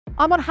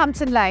I'm on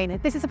Hampton Lane.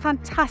 This is a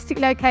fantastic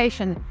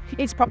location.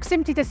 It's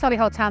proximity to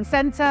Solihull Town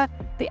Centre,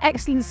 the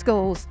excellent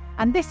schools,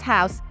 and this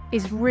house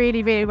is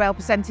really well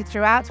presented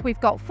throughout.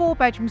 We've got 4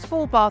 bedrooms,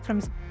 4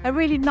 bathrooms, a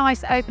really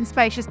nice open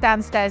spacious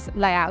downstairs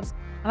layout,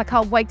 and I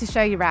can't wait to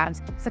show you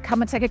around. So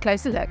come and take a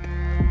closer look.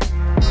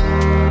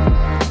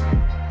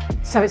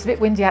 So it's a bit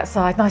windy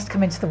outside, nice to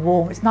come into the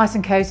warm. It's nice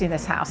and cosy in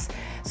this house.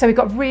 So we've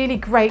got really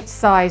great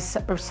size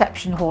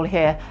reception hall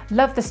here.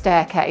 Love the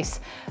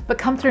staircase, but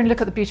come through and look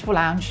at the beautiful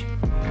lounge.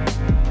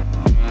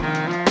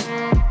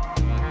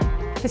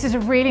 This is a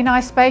really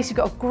nice space. You've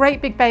got a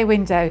great big bay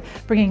window,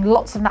 bringing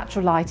lots of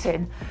natural light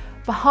in.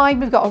 Behind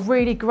we've got a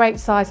really great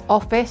size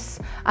office,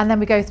 and then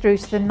we go through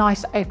to the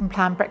nice open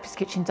plan breakfast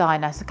kitchen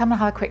diner. So come and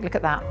have a quick look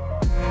at that.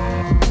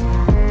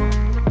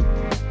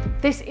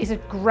 This is a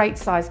great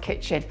sized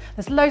kitchen.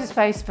 There's loads of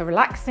space for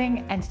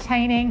relaxing,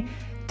 entertaining,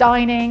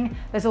 dining.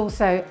 There's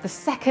also the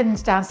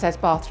second downstairs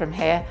bathroom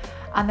here.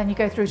 And then you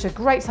go through to a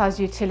great sized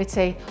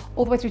utility,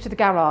 all the way through to the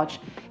garage.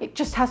 It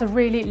just has a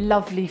really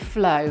lovely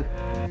flow.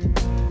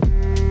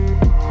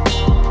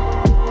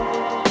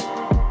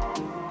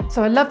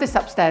 So I love this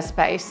upstairs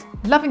space,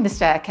 loving the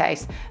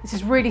staircase. This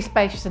is really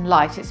spacious and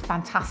light, it's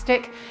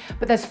fantastic.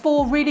 But there's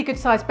 4 really good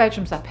sized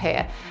bedrooms up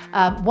here.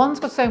 One's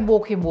got its own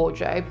walk-in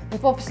wardrobe.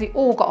 They've obviously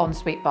all got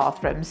ensuite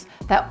bathrooms.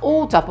 They're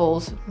all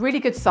doubles, really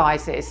good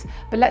sizes.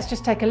 But let's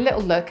just take a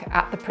little look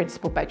at the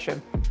principal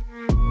bedroom.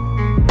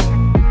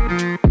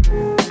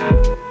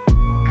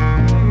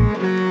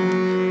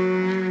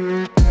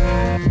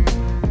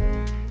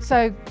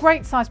 So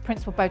great sized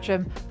principal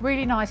bedroom,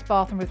 really nice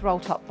bathroom with roll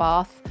top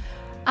bath,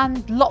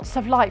 and lots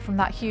of light from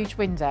that huge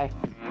window.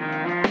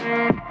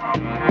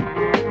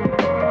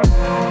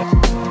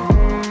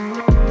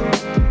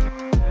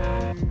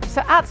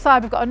 So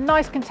outside we've got a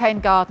nice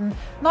contained garden,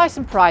 nice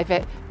and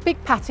private,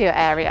 big patio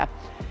area.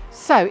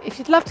 So if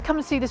you'd love to come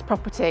and see this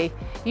property,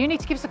 you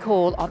need to give us a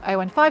call on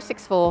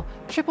 01564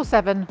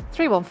 777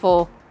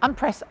 314 and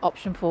press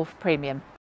option 4 for premium.